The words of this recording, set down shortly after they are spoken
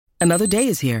Another day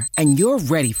is here, and you're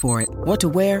ready for it. What to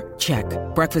wear? Check.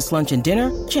 Breakfast, lunch, and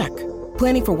dinner? Check.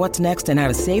 Planning for what's next and how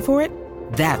to save for it?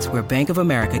 That's where Bank of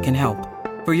America can help.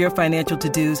 For your financial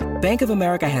to-dos, Bank of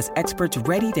America has experts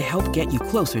ready to help get you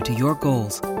closer to your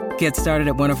goals. Get started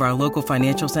at one of our local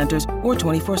financial centers or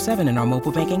 24/7 in our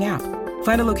mobile banking app.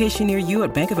 Find a location near you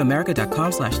at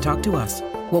bankofamerica.com/talktous.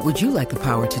 What would you like the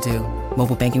power to do?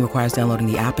 Mobile banking requires downloading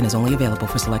the app and is only available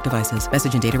for select devices.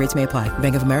 Message and data rates may apply.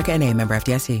 Bank of America N.A., member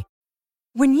FDIC.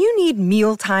 When you need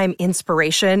mealtime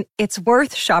inspiration, it's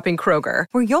worth shopping Kroger,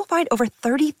 where you'll find over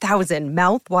 30,000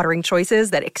 mouth-watering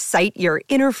choices that excite your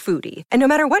inner foodie. And no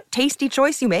matter what tasty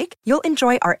choice you make, you'll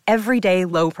enjoy our everyday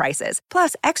low prices,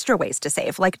 plus extra ways to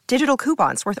save, like digital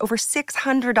coupons worth over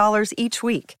 $600 each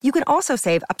week. You can also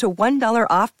save up to $1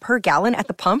 off per gallon at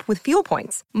the pump with fuel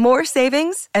points. More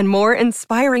savings and more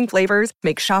inspiring flavors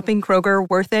make shopping Kroger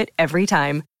worth it every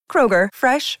time. Kroger,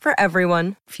 fresh for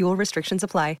everyone. Fuel restrictions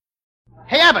apply.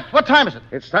 Hey, Abbott, what time is it?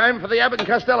 It's time for the Abbott and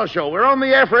Costello Show. We're on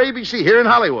the air for ABC here in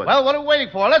Hollywood. Well, what are we waiting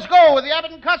for? Let's go with the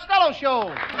Abbott and Costello Show. All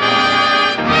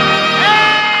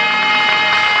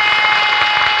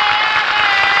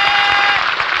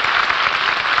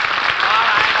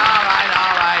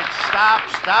right.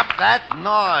 Stop that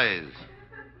noise.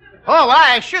 Oh,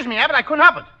 well, excuse me, Abbott, I couldn't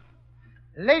help it.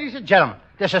 Ladies and gentlemen,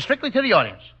 this is strictly to the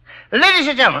audience. Ladies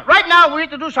and gentlemen, right now we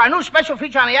introduce our new special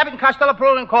feature on the Abbott and Costello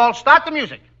program called Start the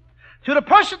Music. To the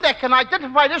person that can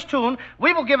identify this tune,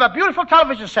 we will give a beautiful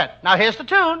television set. Now, here's the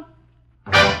tune.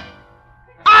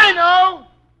 I know!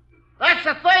 That's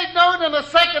the third note in the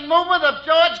second movement of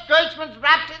George Gershwin's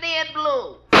Rhapsody in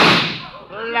Blue.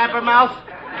 Blabbermouth.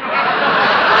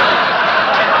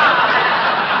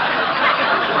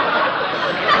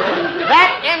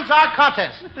 That ends our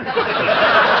contest.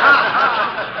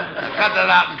 Cut that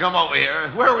out and come over here.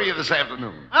 Where were you this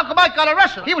afternoon? Uncle Mike got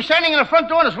arrested. He was standing in the front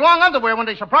door in his long underwear when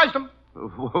they surprised him.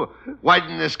 Why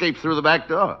didn't he escape through the back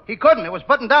door? He couldn't. It was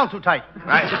buttoned down too tight.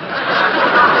 Right.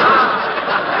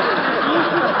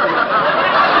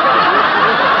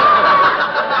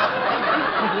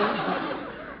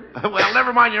 Well,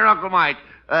 never mind your Uncle Mike.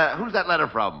 Who's that letter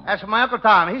from? That's from my Uncle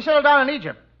Tom. He settled down in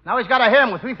Egypt. Now he's got a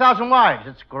harem with 3,000 wives.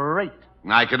 It's great.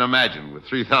 I can imagine, with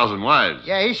 3,000 wives.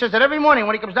 Yeah, he says that every morning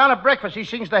when he comes down at breakfast, he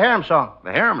sings the harem song.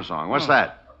 The harem song? What's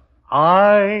that?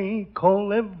 I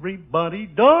call everybody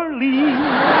darling.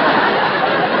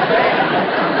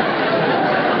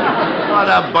 What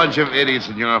a bunch of idiots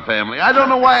in your family. I don't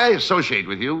know why I associate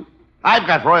with you. I've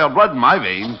got royal blood in my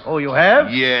veins. Oh, you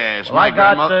have? Yes. Well, I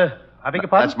got, I beg your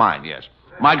pardon? That's mine, yes.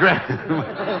 My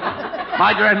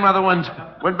grandmother went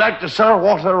back to Sir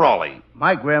Walter Raleigh.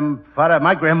 My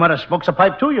grandmother smokes a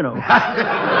pipe, too, you know. You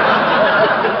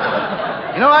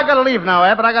know, I gotta leave now,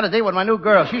 Abbott. I got a date with my new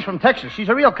girl. She's from Texas. She's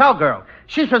a real cowgirl.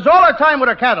 She spends all her time with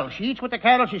her cattle. She eats with the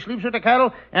cattle, she sleeps with the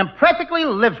cattle, and practically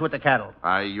lives with the cattle.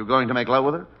 Are you going to make love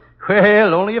with her?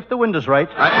 Well, only if the wind is right.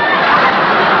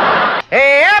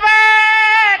 Hey,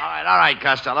 Abbott! All right,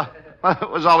 Costello. What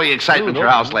was all the excitement at your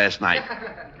house last night?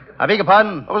 I beg your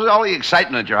pardon? What was all the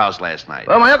excitement at your house last night?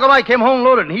 Well, my Uncle Mike came home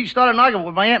loaded, and he started arguing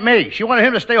with my Aunt May. She wanted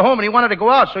him to stay home, and he wanted to go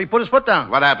out, so he put his foot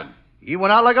down. What happened? He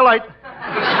went out like a light.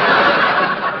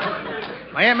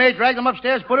 My Aunt May dragged him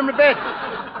upstairs, put him to bed.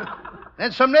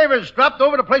 Then some neighbors dropped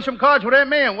over to play some cards with Aunt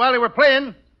May, and while they were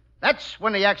playing, that's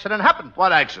when the accident happened.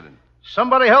 What accident?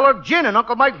 Somebody held a gin, and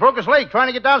Uncle Mike broke his leg trying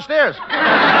to get downstairs.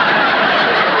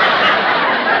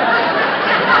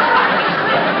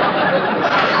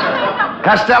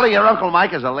 Costello, your Uncle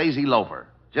Mike is a lazy loafer,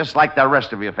 just like the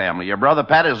rest of your family. Your brother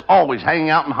Pat is always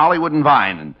hanging out in Hollywood and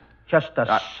Vine. And Just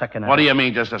a second. What do you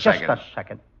mean, just a second? Just a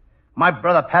second. My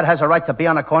brother Pat has a right to be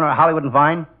on the corner of Hollywood and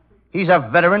Vine. He's a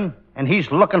veteran, and he's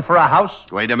looking for a house.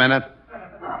 Wait a minute.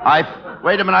 I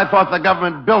thought the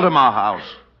government built him a house.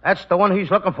 That's the one he's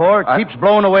looking for. It keeps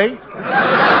blowing away.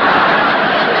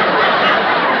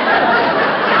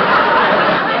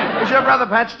 Is your brother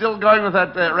Pat still going with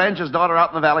that rancher's daughter out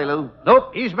in the valley, Lou?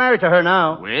 Nope, he's married to her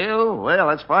now. Well,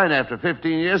 that's fine. After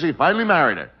 15 years, he finally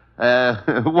married her.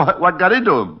 What got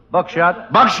into him?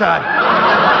 Buckshot. Buckshot.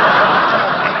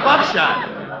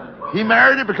 He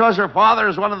married her because her father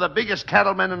is one of the biggest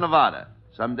cattlemen in Nevada.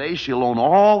 Someday she'll own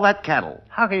all that cattle.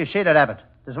 How can you say that, Abbott?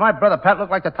 Does my brother Pat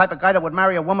look like the type of guy that would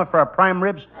marry a woman for her prime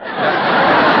ribs?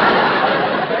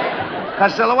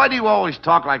 Costello, why do you always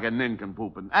talk like a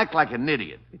nincompoop and act like an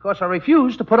idiot? Because I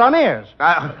refuse to put on airs.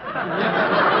 Well,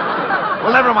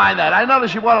 never mind that. I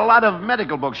noticed you bought a lot of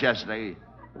medical books yesterday.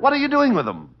 What are you doing with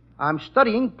them? I'm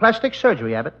studying plastic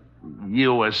surgery, Abbott.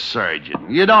 You a surgeon.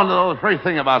 You don't know the first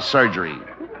thing about surgery.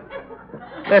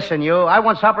 Listen, you, I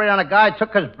once operated on a guy,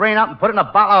 took his brain out and put it in a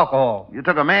bottle of alcohol. You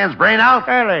took a man's brain out?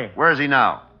 Early. Where is he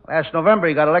now? Last November,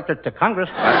 he got elected to Congress.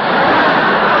 You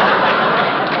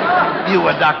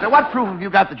a doctor? What proof have you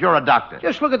got that you're a doctor?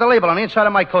 Just look at the label on the inside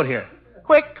of my coat here.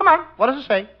 Quick, come on. What does it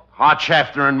say? Hart,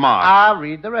 Schaffner, and Mark. I'll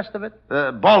read the rest of it.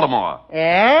 Baltimore.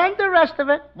 And the rest of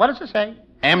it. What does it say?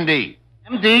 MD.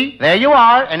 MD. There you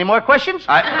are. Any more questions?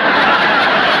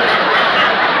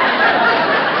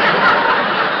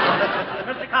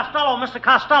 Mr.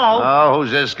 Costello. Oh, who's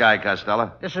this guy,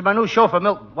 Costello? This is my new chauffeur,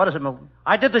 Milton. What is it, Milton?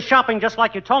 I did the shopping just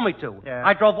like you told me to. Yeah.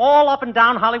 I drove all up and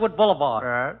down Hollywood Boulevard.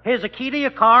 Right. Here's a key to your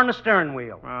car and a steering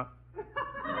wheel.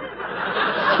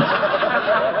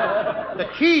 The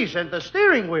keys and the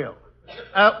steering wheel.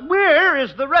 Where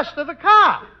is the rest of the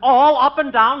car? All up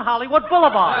and down Hollywood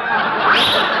Boulevard.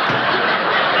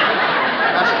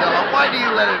 Costello, why do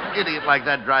you let an idiot like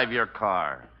that drive your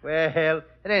car? Well,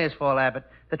 it ain't his fault, Abbott.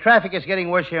 The traffic is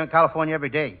getting worse here in California every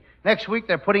day. Next week,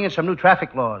 they're putting in some new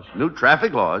traffic laws. New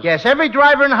traffic laws? Yes, every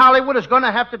driver in Hollywood is going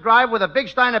to have to drive with a big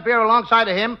stein of beer alongside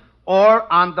of him or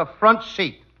on the front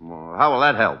seat. Well, how will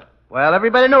that help? Well,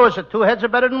 everybody knows that two heads are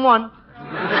better than one.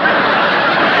 Well,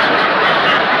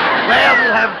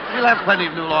 we'll have plenty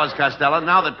of new laws, Costello,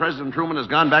 now that President Truman has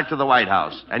gone back to the White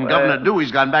House. And Governor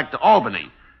Dewey's gone back to Albany.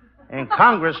 And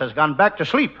Congress has gone back to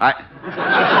sleep.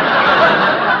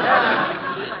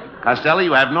 Costello,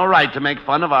 you have no right to make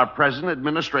fun of our present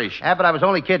administration. Abbott, I was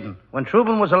only kidding. When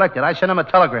Truman was elected, I sent him a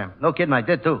telegram. No kidding, I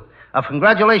did, too. Of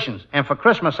congratulations. And for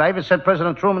Christmas, I even sent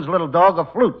President Truman's little dog a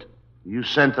flute. You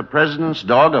sent the president's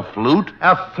dog a flute?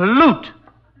 A flute.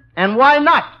 And why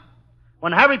not?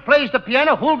 When Harry plays the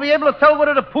piano, who'll be able to tell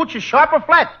whether the pooch is sharp or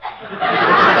flat?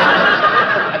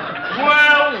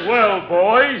 Well,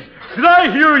 boys. Did I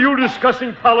hear you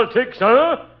discussing politics,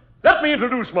 huh? Let me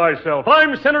introduce myself.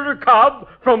 I'm Senator Cobb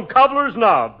from Cobbler's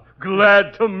Knob.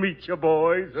 Glad to meet you,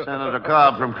 boys. Senator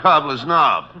Cobb from Cobbler's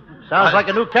Knob. Sounds like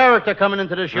a new character coming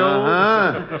into the show.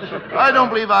 I don't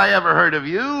believe I ever heard of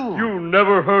you. You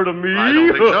never heard of me? I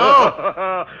don't think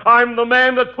so. I'm the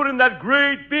man that put in that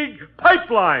great big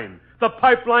pipeline. The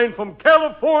pipeline from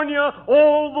California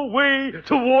all the way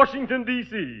to Washington,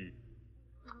 D.C.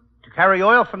 To carry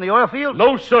oil from the oil fields?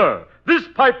 No, sir. This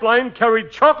pipeline carried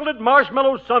chocolate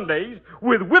marshmallow sundaes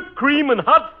with whipped cream and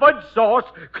hot fudge sauce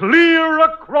clear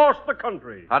across the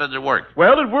country. How did it work?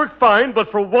 Well, it worked fine, but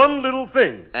for one little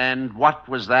thing. And what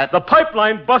was that? The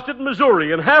pipeline busted in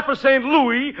Missouri, and half of St.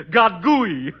 Louis got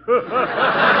gooey.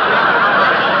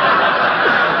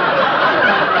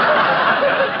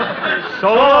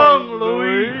 So long,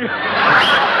 Louis.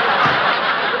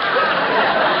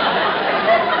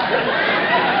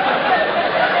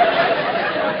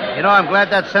 You know, I'm glad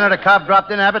that Senator Cobb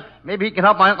dropped in, Abbott. Maybe he can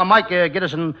help my Uncle Mike get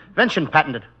his invention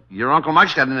patented. Your Uncle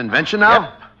Mike's got an invention now?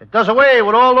 Yep. It does away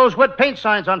with all those wet paint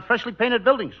signs on freshly painted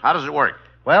buildings. How does it work?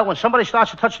 Well, when somebody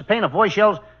starts to touch the paint, a voice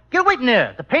yells, "Get away from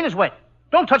there! The paint is wet!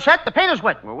 Don't touch that! The paint is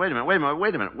wet!" Well, wait a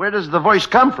minute. Where does the voice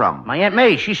come from? My Aunt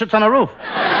May, she sits on the roof.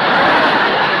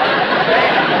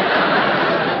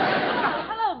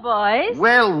 Hello, boys.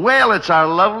 Well, it's our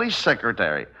lovely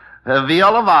secretary,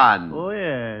 Viola Vaughn. Oh,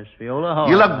 yes, Viola Hall.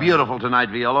 You look beautiful tonight,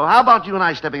 Viola. How about you and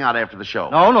I stepping out after the show?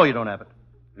 No, you don't, Abbott.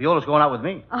 Viola's going out with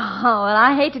me. Oh, well,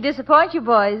 I hate to disappoint you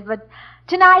boys, but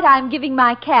tonight I'm giving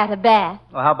my cat a bath.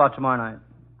 Well, how about tomorrow night?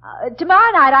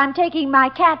 Tomorrow night I'm taking my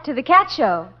cat to the cat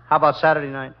show. How about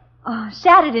Saturday night? Oh,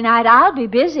 Saturday night I'll be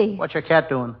busy. What's your cat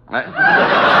doing?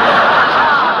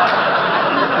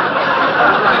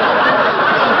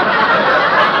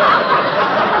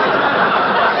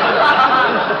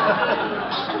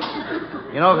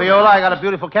 You know, Viola, I got a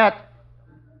beautiful cat.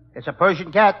 It's a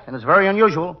Persian cat, and it's very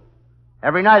unusual.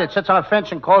 Every night it sits on a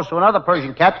fence and calls to another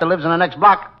Persian cat that lives in the next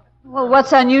block. Well,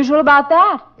 what's unusual about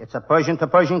that? It's a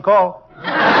Persian-to-Persian call.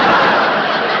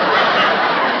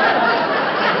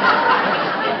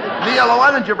 Viola, why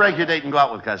don't you break your date and go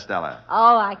out with Costello?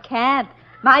 Oh, I can't.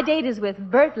 My date is with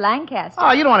Burt Lancaster.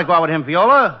 Oh, you don't want to go out with him,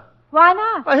 Viola. Why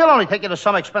not? Well, he'll only take you to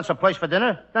some expensive place for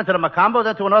dinner, then to the Macambo,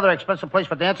 then to another expensive place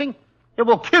for dancing. It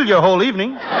will kill your whole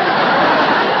evening.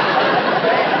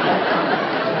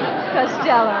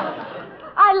 Costello,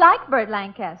 I like Burt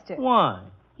Lancaster. Why?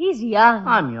 He's young.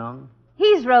 I'm young.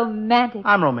 He's romantic.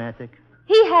 I'm romantic.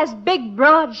 He has big,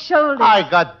 broad shoulders. I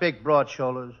got big, broad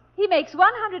shoulders. He makes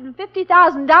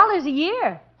 $150,000 a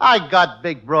year. I got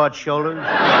big, broad shoulders.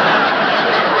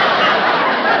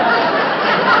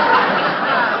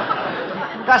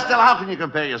 Costello, how can you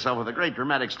compare yourself with a great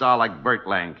dramatic star like Burt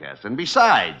Lancaster? And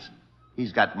besides,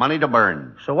 he's got money to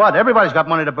burn. So what? Everybody's got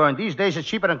money to burn. These days it's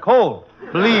cheaper than coal.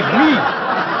 Believe me.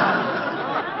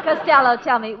 Costello,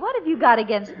 tell me, what have you got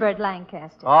against Burt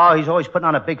Lancaster? Oh, he's always putting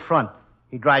on a big front.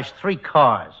 He drives 3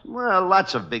 cars. Well,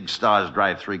 lots of big stars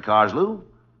drive 3 cars, Lou.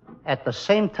 At the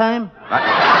same time?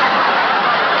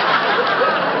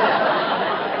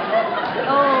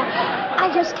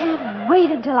 I just can't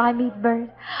wait until I meet Bert.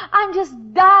 I'm just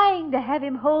dying to have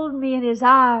him hold me in his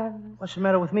arms. What's the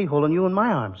matter with me holding you in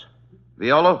my arms?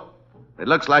 Viola, it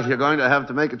looks like you're going to have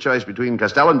to make a choice between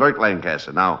Costello and Bert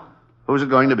Lancaster. Now, who's it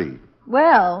going to be?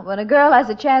 Well, when a girl has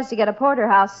a chance to get a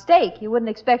porterhouse steak, you wouldn't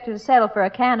expect her to settle for a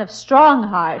can of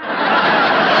Strongheart.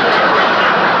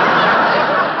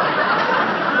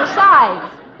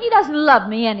 Besides, he doesn't love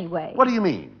me anyway. What do you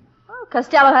mean? Well,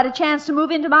 Costello had a chance to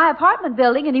move into my apartment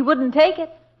building, and he wouldn't take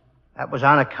it. That was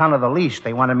on account of the lease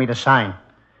they wanted me to sign.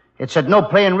 It said no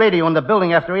playing radio in the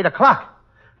building after 8 o'clock.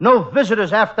 No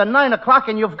visitors after 9 o'clock,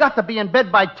 and you've got to be in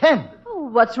bed by 10. Oh,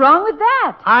 what's wrong with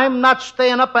that? I'm not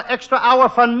staying up an extra hour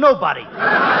for nobody. Oh,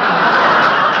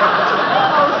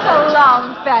 so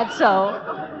long,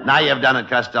 Fatso. Now you've done it,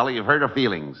 Costello. You've hurt her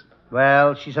feelings.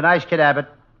 Well, she's a nice kid, Abbott.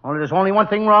 Only there's only one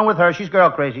thing wrong with her. She's girl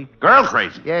crazy. Girl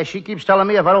crazy? Yeah, she keeps telling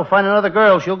me if I don't find another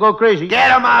girl, she'll go crazy. Get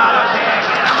him out of here!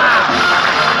 Get him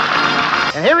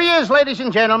out! And here he is, ladies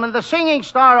and gentlemen, the singing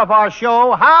star of our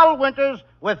show, Hal Winters,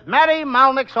 with Matty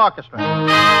Malnick's orchestra.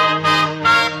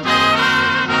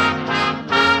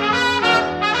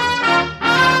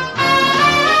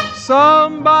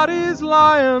 Somebody's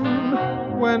lying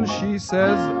when she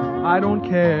says, I don't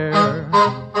care.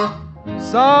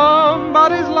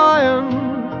 Somebody's lying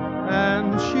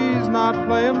and she's not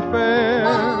playing fair.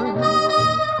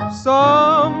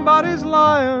 Somebody's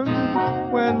lying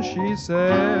when she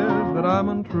says that I'm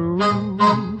untrue.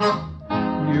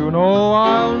 You know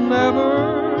I'll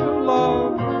never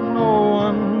love no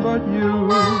one but you.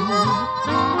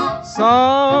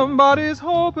 Somebody's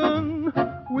hoping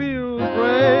we'll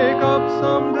break up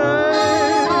someday,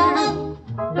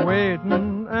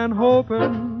 waiting and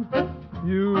hoping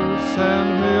you'll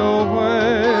send me away.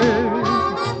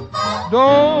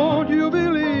 Don't you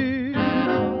believe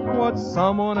what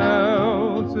someone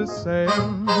else is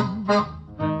saying?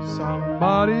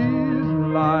 Somebody's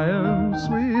lying,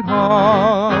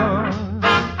 sweetheart.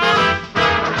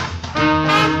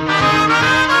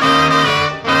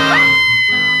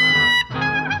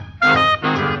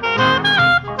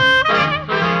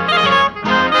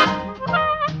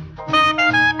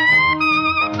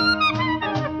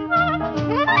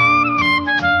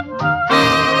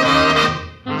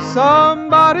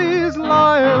 Somebody's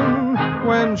lying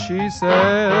when she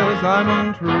says I'm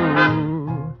untrue.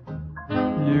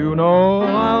 You know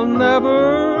I'll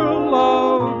never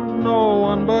love no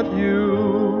one but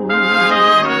you.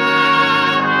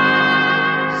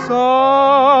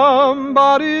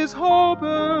 Somebody's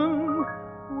hoping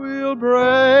we'll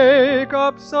break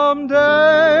up someday,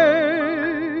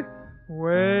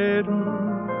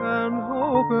 waiting and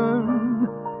hoping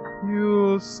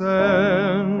you'll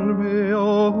send me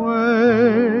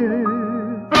away.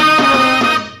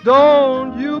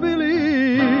 Don't you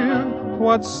believe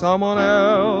what someone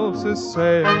else is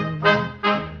saying?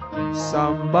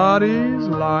 Somebody's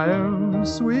lying,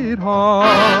 sweetheart.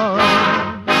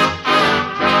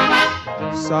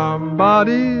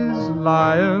 Somebody's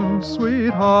lying,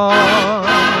 sweetheart.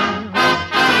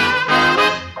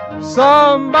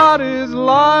 Somebody's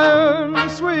lying,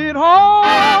 sweetheart.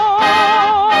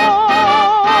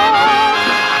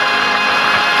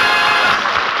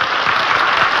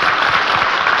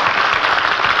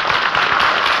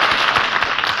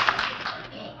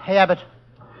 Hey, Abbott,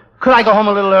 could I go home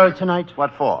a little early tonight?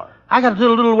 What for? I got to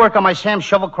do a little work on my Sam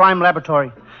Shovel crime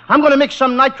laboratory. I'm going to mix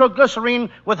some nitroglycerine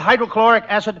with hydrochloric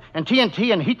acid and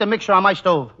TNT and heat the mixture on my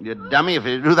stove. You dummy, if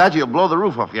you do that, you'll blow the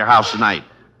roof off your house tonight.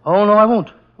 Oh, no, I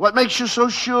won't. What makes you so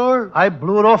sure? I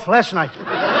blew it off last night.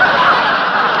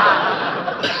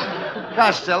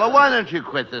 Costello, why don't you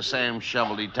quit the Sam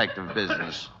Shovel detective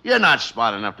business? You're not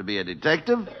smart enough to be a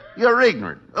detective. You're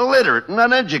ignorant, illiterate, and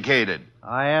uneducated.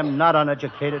 I am not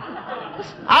uneducated.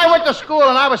 I went to school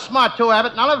and I was smart too,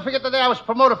 Abbott, and I'll never forget the day I was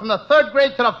promoted from the 3rd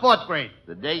grade to the 4th grade.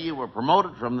 The day you were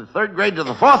promoted from the 3rd grade to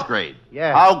the 4th grade?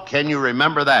 Yeah. How can you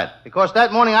remember that? Because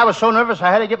that morning I was so nervous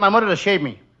I had to get my mother to shave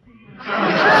me.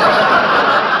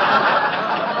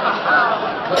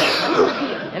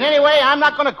 And anyway, I'm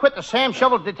not going to quit the Sam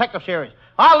Shovel Detective Series.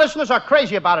 Our listeners are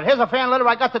crazy about it. Here's a fan letter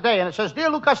I got today, and it says, Dear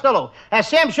Lou Costello, as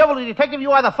Sam Shovel the Detective, you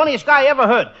are the funniest guy I ever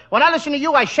heard. When I listen to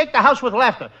you, I shake the house with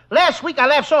laughter. Last week, I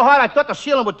laughed so hard I thought the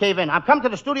ceiling would cave in. I've come to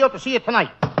the studio to see you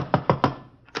tonight.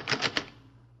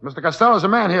 Mr. Costello, there's a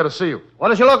man here to see you. What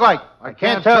does he look like? I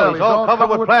can't tell. He's all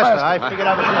covered with plaster. I figured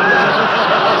I was...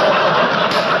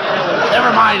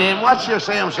 Never mind him. What's your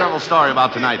Sam Shovel story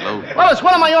about tonight, Lou? Well, it's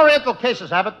one of my Oriental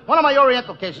cases, Abbott. One of my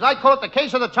Oriental cases. I call it the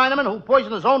case of the Chinaman who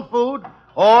poisoned his own food,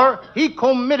 or he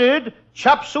committed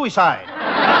chop suicide.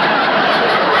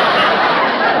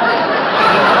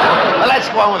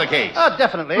 go on with the case. Oh,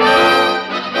 definitely.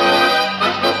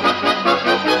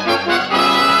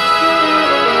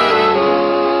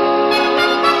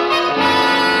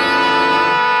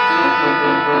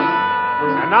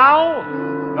 And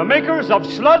now, the makers of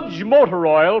Sludge Motor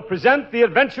Oil present the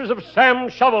adventures of Sam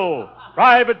Shovel,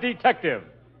 private detective.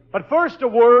 But first, a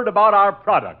word about our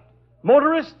product.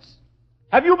 Motorists,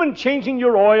 have you been changing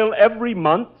your oil every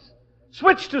month?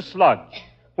 Switch to Sludge.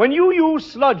 When you use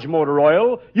Sludge Motor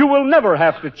Oil, you will never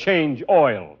have to change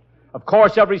oil. Of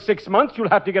course, every 6 months, you'll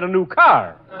have to get a new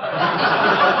car.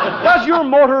 Does your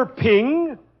motor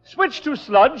ping? Switch to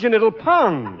Sludge and it'll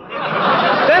pong.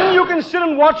 Then you can sit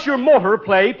and watch your motor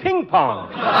play ping pong.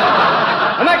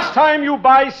 The next time you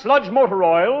buy Sludge Motor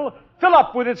Oil, fill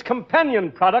up with its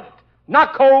companion product,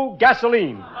 Naco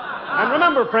Gasoline. And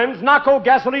remember, friends, Naco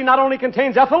Gasoline not only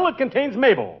contains ethyl, it contains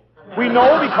Mabel. We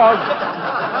know because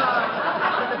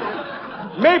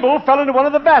Mabel fell into one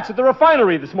of the vats at the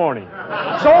refinery this morning.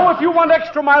 So if you want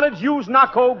extra mileage, use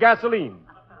Naco Gasoline.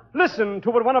 Listen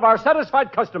to what one of our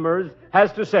satisfied customers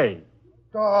has to say.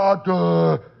 I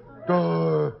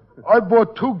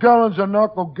bought 2 gallons of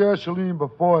Naco gasoline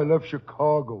before I left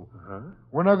Chicago.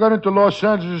 When I got into Los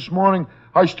Angeles this morning,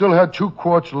 I still had 2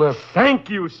 quarts left. Thank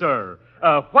you, sir.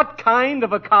 What kind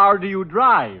of a car do you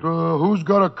drive? Who's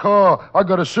got a car? I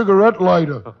got a cigarette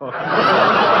lighter.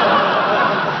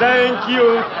 Thank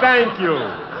you.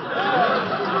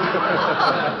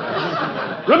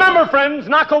 Remember, friends,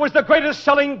 Naco is the greatest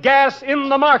selling gas in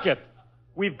the market.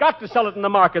 We've got to sell it in the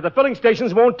market. The filling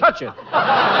stations won't touch it.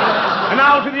 And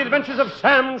now to the adventures of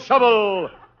Sam Shovel,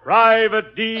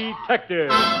 private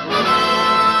detective.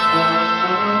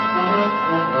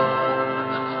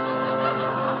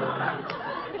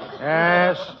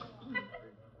 Yes,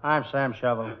 I'm Sam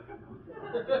Shovel.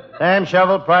 Sam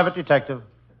Shovel, private detective.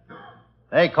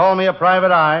 They call me a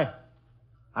private eye.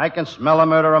 I can smell a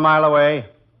murder a mile away.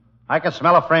 I can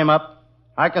smell a frame-up.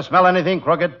 I can smell anything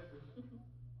crooked.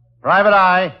 Private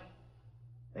eye.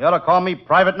 They ought to call me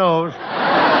private nose.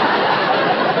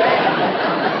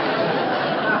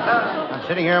 I'm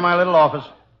sitting here in my little office.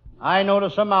 I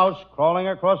notice a mouse crawling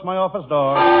across my office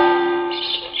door.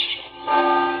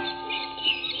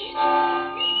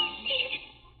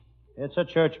 It's a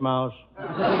church mouse.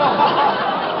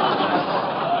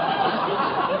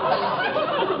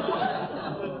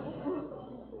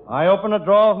 I open a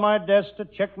drawer of my desk to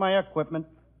check my equipment.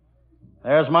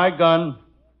 There's my gun.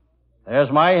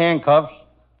 There's my handcuffs.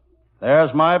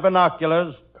 There's my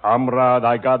binoculars. Comrade,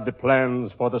 I got the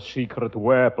plans for the secret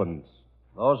weapons.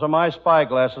 Those are my spy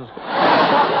glasses.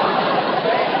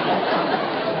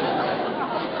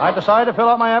 I decided to fill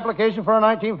out my application for a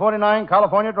 1949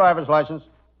 California driver's license.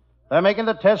 They're making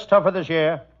the test tougher this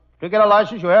year. To get a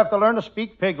license, you have to learn to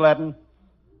speak pig Latin.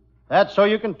 That's so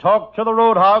you can talk to the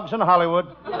road hogs in Hollywood.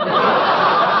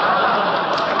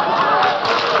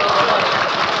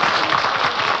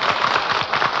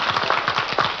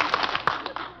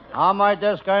 On my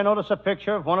desk, I notice a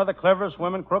picture of one of the cleverest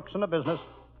women crooks in the business.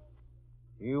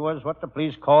 She was what the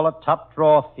police call a top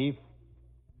drawer thief.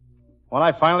 When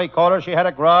I finally caught her, she had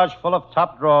a garage full of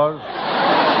top drawers.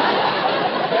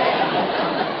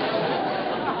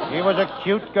 She was a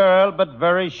cute girl, but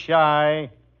very shy.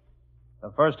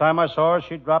 The first time I saw her,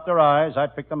 she dropped her eyes. I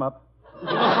picked them up.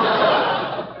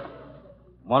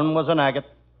 One was an agate.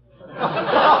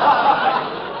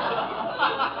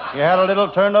 She had a little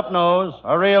turned-up nose,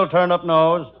 a real turned-up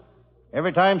nose.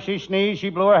 Every time she sneezed, she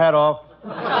blew her hat off.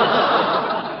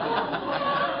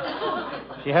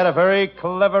 She had a very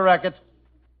clever racket.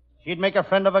 She'd make a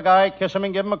friend of a guy, kiss him,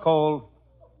 and give him a cold.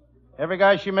 Every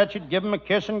guy she met, she'd give him a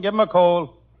kiss and give him a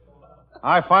cold.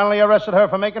 I finally arrested her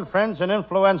for making friends and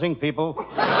influencing people.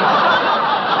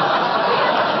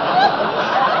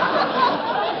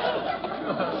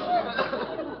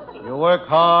 You work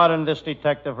hard in this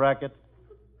detective racket.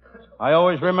 I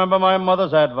always remember my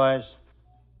mother's advice.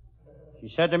 She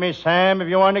said to me, Sam, if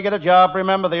you want to get a job,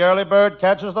 remember the early bird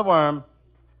catches the worm.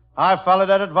 I followed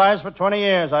that advice for 20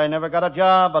 years. I never got a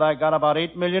job, but I got about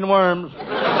 8 million worms.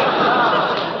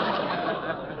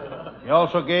 She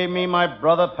also gave me my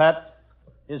brother Pat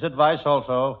his advice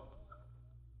also.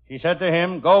 She said to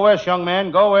him, go west, young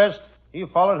man, go west. He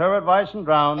followed her advice and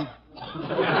drowned.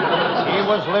 He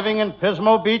was living in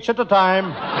Pismo Beach at the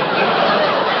time.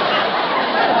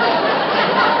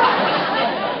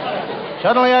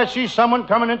 Suddenly I see someone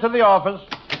coming into the office.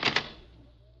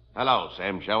 Hello,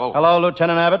 Sam Shovel. Hello,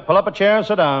 Lieutenant Abbott. Pull up a chair and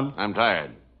sit down. I'm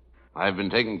tired. I've been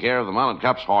taking care of the mounted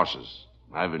cop's horses.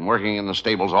 I've been working in the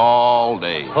stables all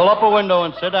day. Pull up a window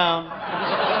and sit down.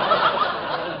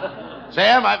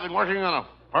 Sam, I've been working on a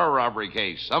fur robbery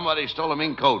case. Somebody stole a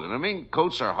mink coat, and the mink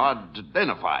coats are hard to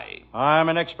identify. I'm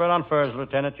an expert on furs,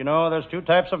 Lieutenant. You know, there's 2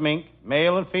 types of mink,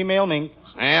 male and female mink.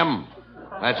 Sam,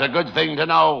 that's a good thing to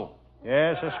know.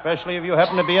 Yes, especially if you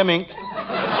happen to be a mink.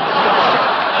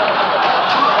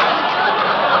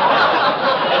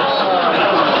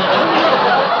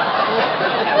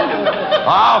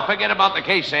 Oh, forget about the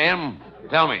case, Sam.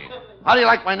 Tell me, how do you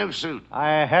like my new suit?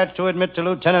 I had to admit to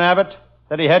Lieutenant Abbott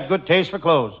that he had good taste for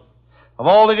clothes. Of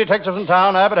all the detectives in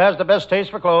town, Abbott has the best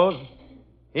taste for clothes.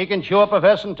 He can chew up a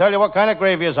vest and tell you what kind of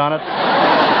gravy is on it.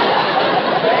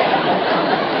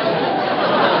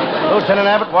 Lieutenant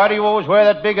Abbott, why do you always wear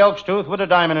that big elk's tooth with a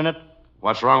diamond in it?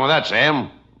 What's wrong with that, Sam?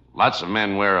 Lots of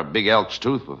men wear a big elk's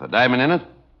tooth with a diamond in it.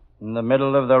 In the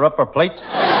middle of their upper plate?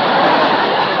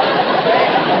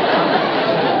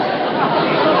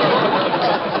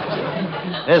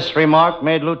 This remark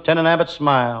made Lieutenant Abbott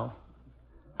smile.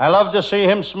 I love to see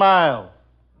him smile.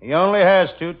 He only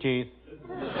has 2 teeth.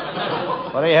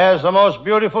 But he has the most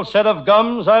beautiful set of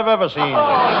gums I've ever seen.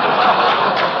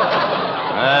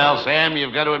 Well, Sam,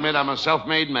 you've got to admit I'm a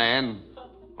self-made man.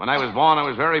 When I was born, I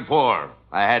was very poor.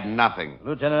 I had nothing.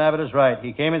 Lieutenant Abbott is right.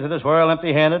 He came into this world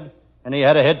empty-handed, and he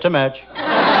had a head to match.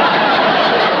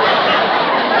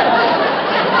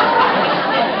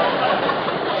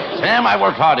 Sam, I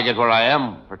worked hard to get where I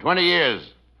am. For 20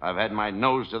 years, I've had my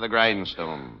nose to the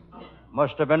grindstone.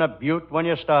 Must have been a beaut when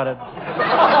you started.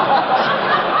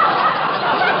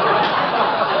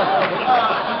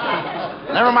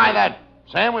 Never mind that.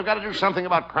 Sam, we've got to do something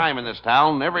about crime in this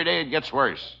town. Every day it gets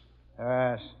worse.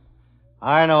 Yes.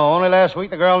 I know. Only last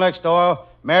week, the girl next door,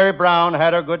 Mary Brown,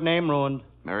 had her good name ruined.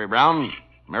 Mary Brown?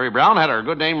 Mary Brown had her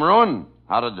good name ruined?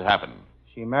 How did it happen?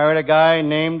 She married a guy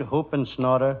named Hoop and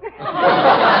Snorter.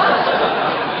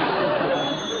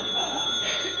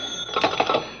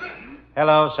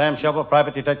 Hello, Sam Shovel,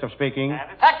 private detective speaking.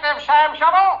 Detective Sam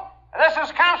Shovel, this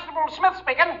is Constable Smith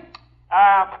speaking.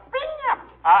 I've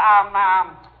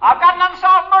got an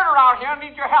unsolved murder out here and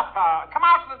need your help. Come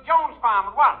out to the Jones farm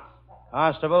at once.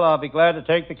 Constable, I'll be glad to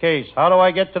take the case. How do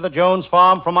I get to the Jones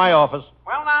farm from my office?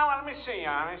 Well, now, let me see.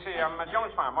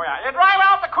 Jones farm. Oh, yeah. You drive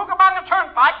out the Cucamonga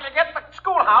Turnpike, you get to the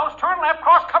schoolhouse, turn left,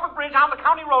 cross Covered Bridge on the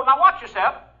county road. Now, watch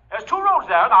yourself. There's 2 roads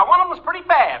there. Now, one of them is pretty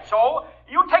bad. So,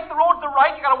 you take the road to the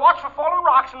right, you got to watch for falling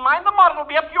rocks and mind the mud. It'll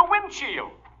be up to your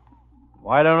windshield.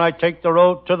 Why don't I take the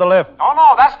road to the left? Oh,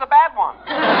 no, that's the bad one.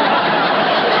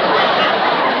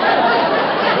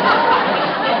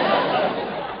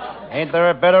 Ain't there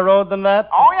a better road than that?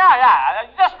 Oh, yeah.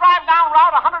 Just drive down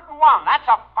Route 101. That's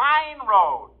a fine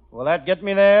road. Will that get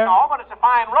me there? No, but it's a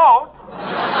fine road.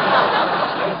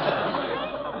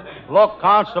 Look,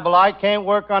 Constable, I can't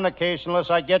work on the case unless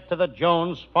I get to the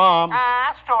Jones farm.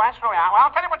 That's true, yeah. Well,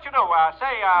 I'll tell you what you do.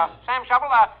 Sam Shovel,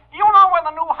 do you know where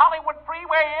the new Hollywood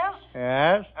freeway is?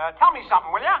 Yes? Tell me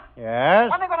something, will you? Yes?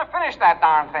 When are they going to finish that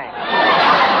darn thing?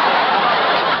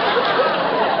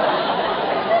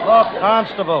 Look,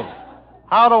 Constable,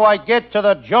 how do I get to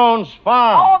the Jones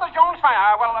farm? Oh, the Jones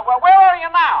farm. Well, where are you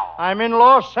now? I'm in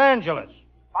Los Angeles.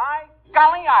 By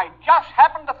golly, I just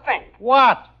happened to think.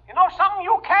 What? You know something?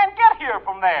 You can't get here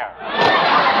from there.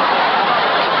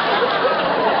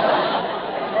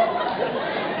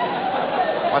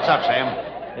 What's up, Sam?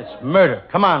 It's murder.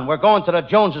 Come on, we're going to the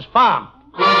Joneses' farm.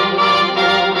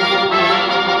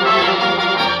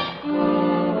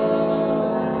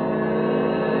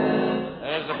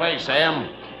 There's the place, Sam.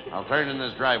 I'll turn in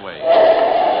this driveway.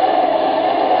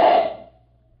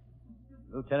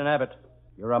 Lieutenant Abbott,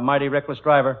 you're a mighty reckless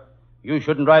driver. You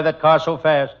shouldn't drive that car so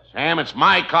fast. Sam, it's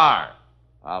my car.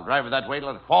 I'll drive it that way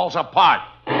till it falls apart.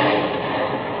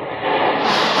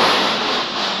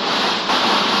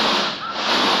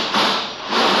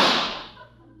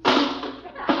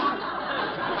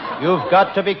 You've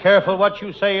got to be careful what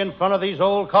you say in front of these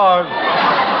old cars.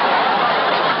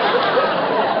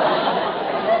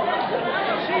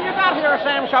 See you got here,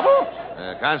 Sam Shovel.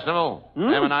 Constable,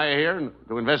 Sam and I are here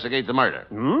to investigate the murder.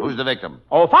 Who's the victim?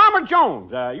 Oh, Farmer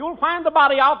Jones. You'll find the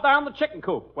body out there in the chicken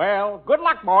coop. Well, good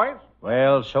luck, boys.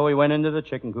 Well, so we went into the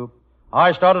chicken coop.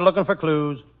 I started looking for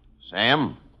clues.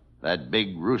 Sam, that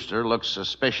big rooster looks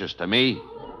suspicious to me.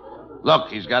 Look,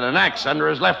 he's got an axe under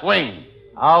his left wing.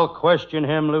 I'll question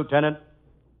him, Lieutenant.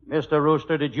 Mr.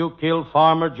 Rooster, did you kill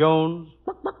Farmer Jones?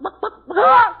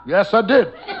 Yes, I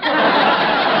did.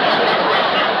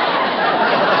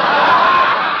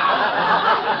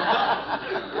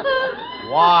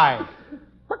 Why?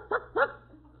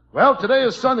 Well, today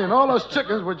is Sunday, and all us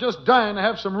chickens were just dying to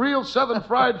have some real Southern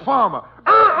fried farmer.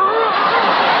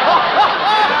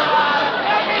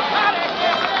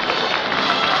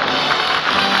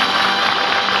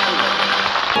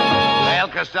 Well,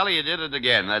 Costello, you did it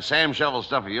again. That Sam Shovel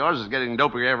stuff of yours is getting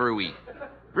dopier every week.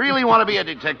 Really want to be a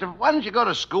detective? Why don't you go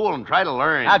to school and try to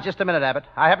learn? Now, just a minute, Abbott.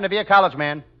 I happen to be a college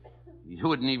man. You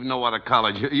wouldn't even know what a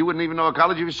college... You wouldn't even know a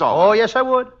college if you saw Oh, one. yes, I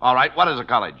would. All right, what is a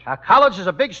college? A college is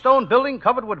a big stone building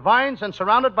covered with vines and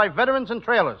surrounded by veterans and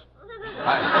trailers.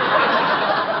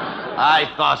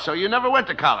 I thought so. You never went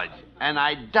to college. And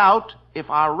I doubt if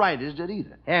our writers did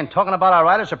either. And talking about our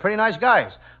writers, are pretty nice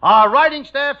guys. Our writing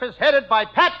staff is headed by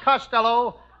Pat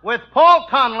Costello with Paul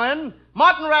Conlin,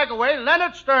 Martin Ragaway,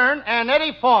 Leonard Stern, and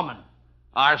Eddie Foreman.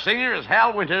 Our singer is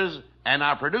Hal Winters, and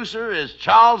our producer is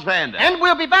Charles Vander. And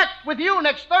we'll be back with you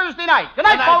next Thursday night. Good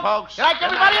night, Good night, folks. Good night,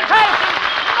 everybody in Patterson.